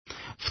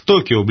В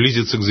Токио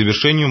близится к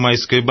завершению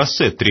майское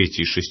бассе,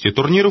 третий из 6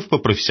 турниров по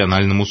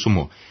профессиональному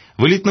сумо.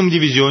 В элитном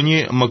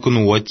дивизионе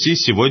Макунуотти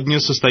сегодня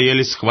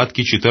состоялись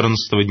схватки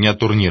 14-го дня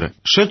турнира.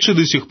 Шедший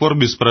до сих пор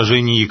без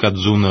поражений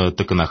Якадзуна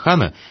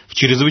Таканахана в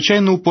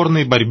чрезвычайно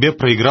упорной борьбе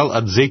проиграл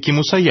Адзеки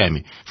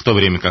Мусаями, в то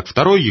время как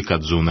второй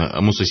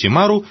Якадзуна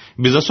Мусасимару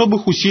без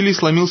особых усилий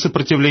сломил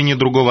сопротивление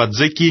другого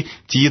Адзеки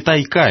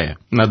Тиетайкая.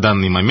 На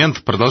данный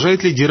момент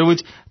продолжает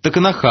лидировать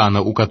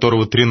Таканахана, у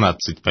которого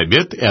 13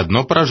 побед и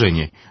 1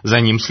 поражение. За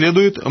ним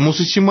следует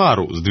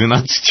Мусасимару с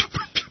 12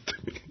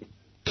 победами.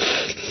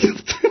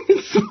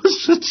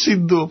 Сумасшедший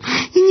дом.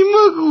 Я не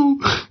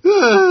могу.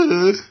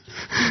 Я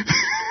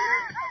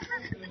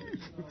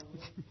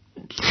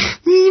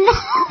не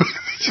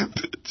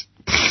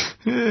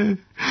могу.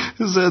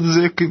 За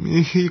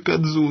Адзеками и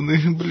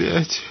Кадзуны,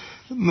 блядь.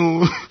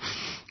 Ну,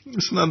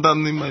 на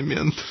данный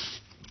момент.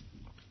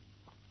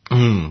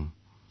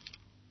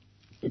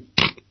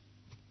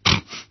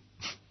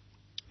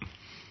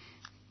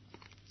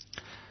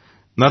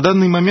 На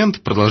данный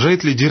момент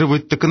продолжает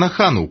лидировать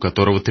Таканахана, у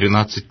которого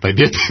 13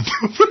 побед.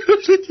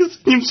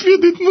 С ним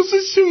следует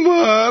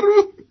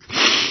Мусасимару.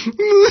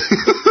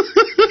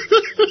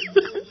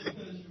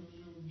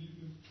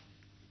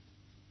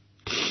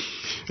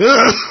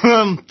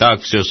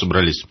 Так, все,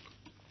 собрались.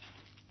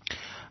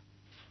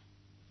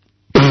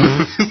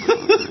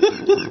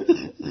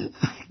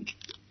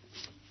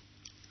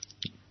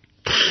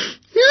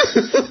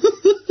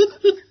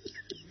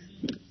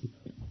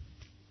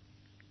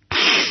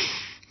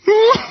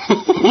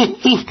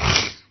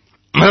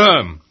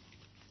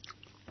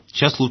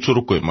 Сейчас лучше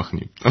рукой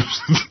махни, потому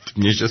что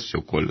мне сейчас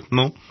все колет.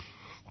 Ну.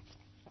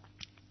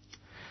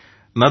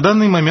 На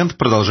данный момент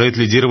продолжает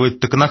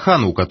лидировать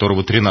Таканахана, у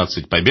которого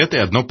 13 побед и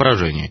 1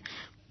 поражение.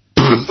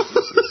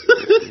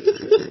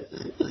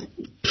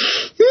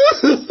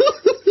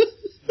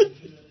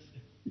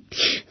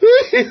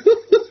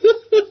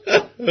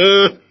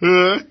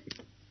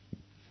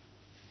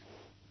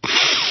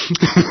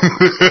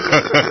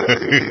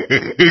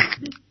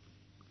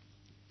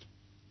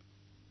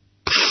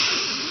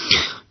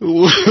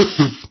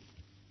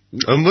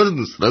 А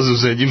можно сразу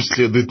за ним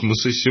следует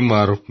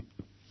Мусасимару?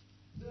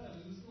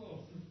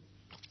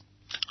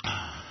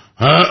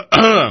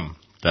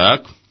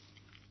 Так.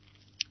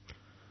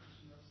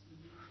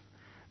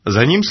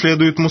 За ним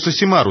следует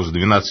Мусасимару с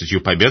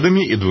 12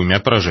 победами и 2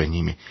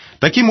 поражениями.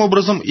 Таким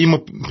образом,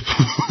 им...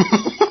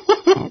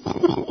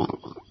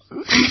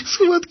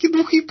 Схватки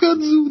 2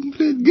 Якадзун,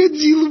 блядь,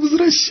 Годзилла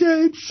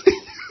возвращается.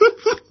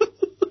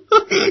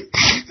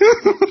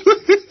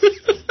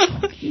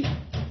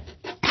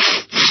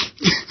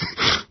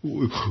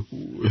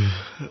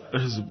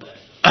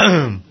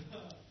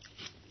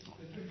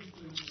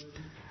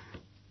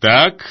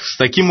 Так, с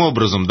таким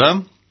образом,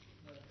 да?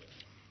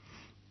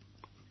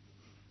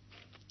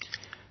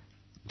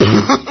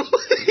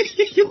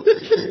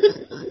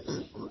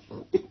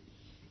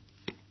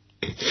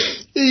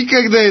 Я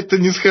никогда это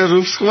не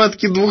схожу в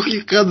схватке 2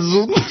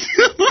 Якадзун.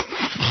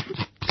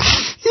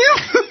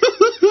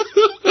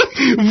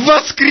 В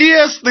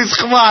воскресной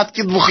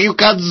схватке 2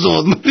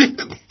 Якадзун.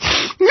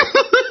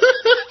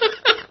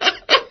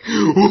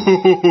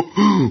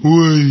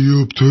 Ой,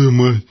 ёб твою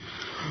мать.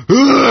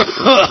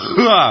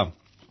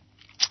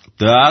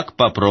 Так,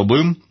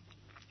 попробуем.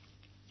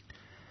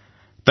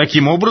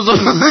 Таким образом...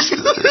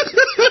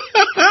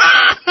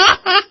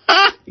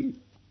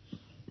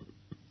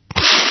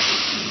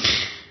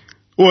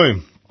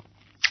 Ой.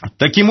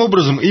 Таким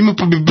образом, имя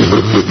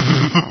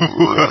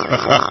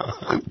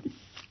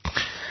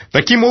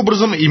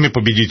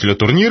победителя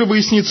турнира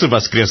выяснится в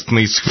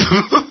воскресной...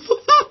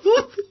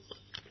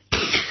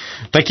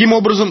 Таким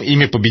образом,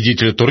 имя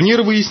победителя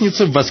турнира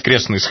выяснится в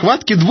воскресной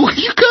схватке 2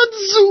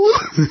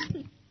 Якадзун.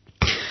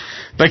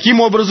 Таким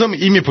образом,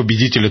 имя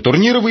победителя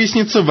турнира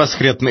выяснится в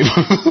воскресной...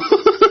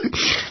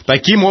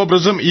 Таким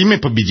образом, имя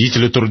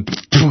победителя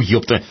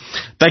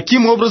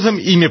Таким образом,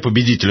 имя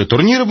победителя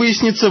турнира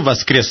выяснится в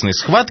воскресной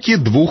схватке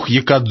 2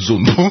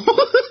 Якадзун.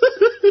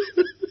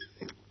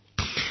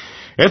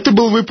 Это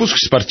был выпуск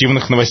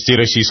спортивных новостей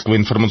российского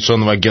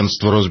информационного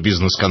агентства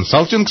 «Росбизнес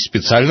Консалтинг»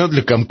 специально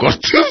для Комкор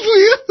ТВ.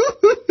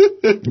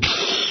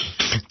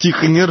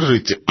 Тихо, не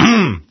ржите.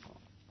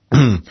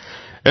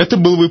 Это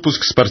был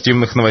выпуск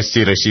спортивных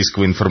новостей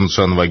российского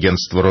информационного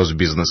агентства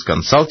 «Росбизнес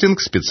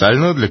Консалтинг»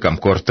 специально для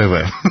Комкор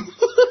ТВ.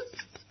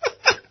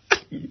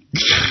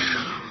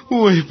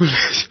 Ой,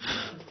 блядь.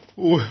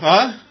 Ой,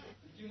 а?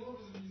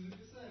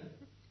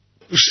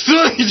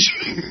 Что?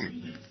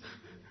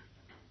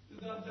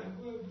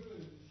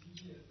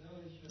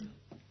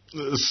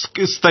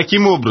 С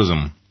таким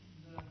образом.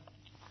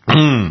 Я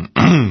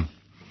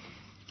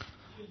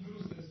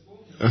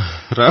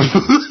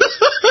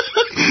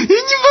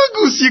не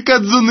могу с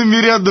Якадзунами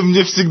рядом,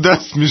 мне всегда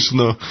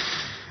смешно.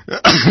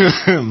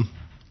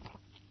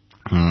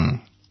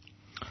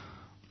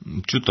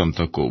 Что там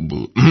такого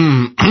было?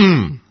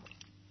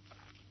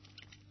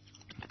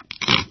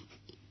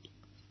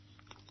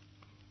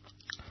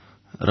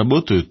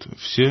 Работают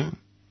все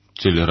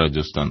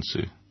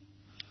телерадиостанции.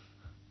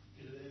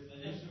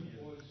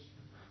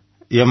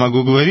 Я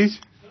могу говорить?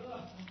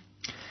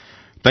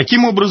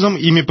 Таким образом,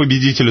 имя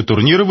победителя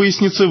турнира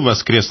выяснится в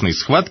воскресной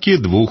схватке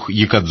двух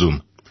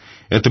якадзун.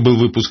 Это был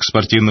выпуск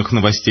спортивных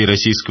новостей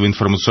российского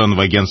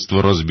информационного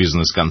агентства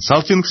 «Росбизнес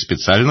Консалтинг»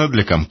 специально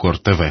для Комкор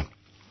ТВ.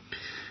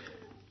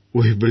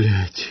 Ой,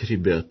 блядь,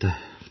 ребята.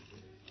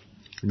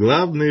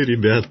 Главные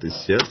ребята,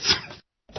 сердце.